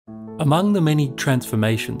Among the many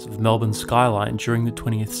transformations of Melbourne's skyline during the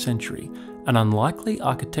 20th century, an unlikely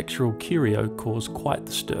architectural curio caused quite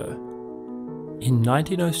the stir. In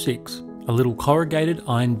 1906, a little corrugated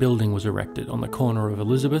iron building was erected on the corner of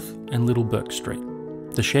Elizabeth and Little Bourke Street.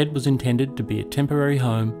 The shed was intended to be a temporary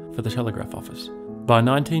home for the telegraph office. By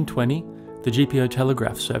 1920, the GPO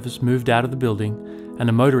telegraph service moved out of the building and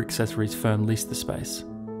a motor accessories firm leased the space.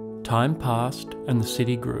 Time passed and the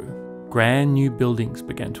city grew. Grand new buildings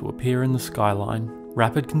began to appear in the skyline.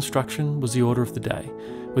 Rapid construction was the order of the day,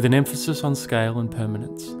 with an emphasis on scale and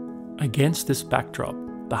permanence. Against this backdrop,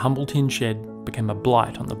 the humble tin shed became a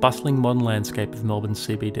blight on the bustling modern landscape of Melbourne's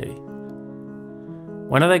CBD.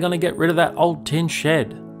 When are they going to get rid of that old tin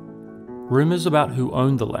shed? Rumours about who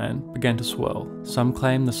owned the land began to swirl. Some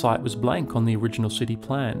claimed the site was blank on the original city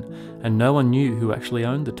plan, and no one knew who actually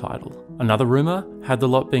owned the title. Another rumour had the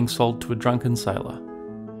lot being sold to a drunken sailor.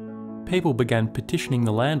 People began petitioning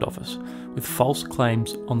the land office with false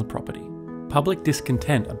claims on the property. Public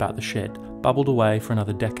discontent about the shed bubbled away for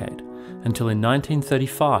another decade, until in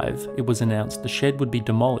 1935 it was announced the shed would be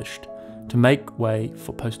demolished to make way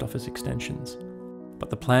for post office extensions. But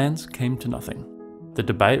the plans came to nothing. The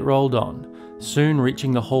debate rolled on, soon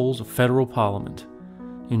reaching the halls of federal parliament.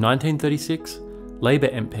 In 1936, Labor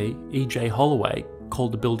MP E.J. Holloway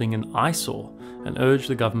called the building an eyesore and urged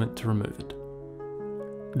the government to remove it.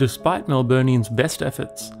 Despite Melburnians' best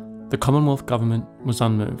efforts, the Commonwealth government was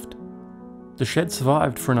unmoved. The shed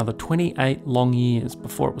survived for another 28 long years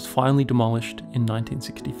before it was finally demolished in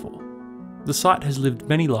 1964. The site has lived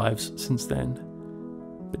many lives since then,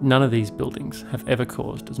 but none of these buildings have ever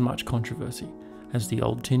caused as much controversy as the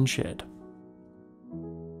old tin shed.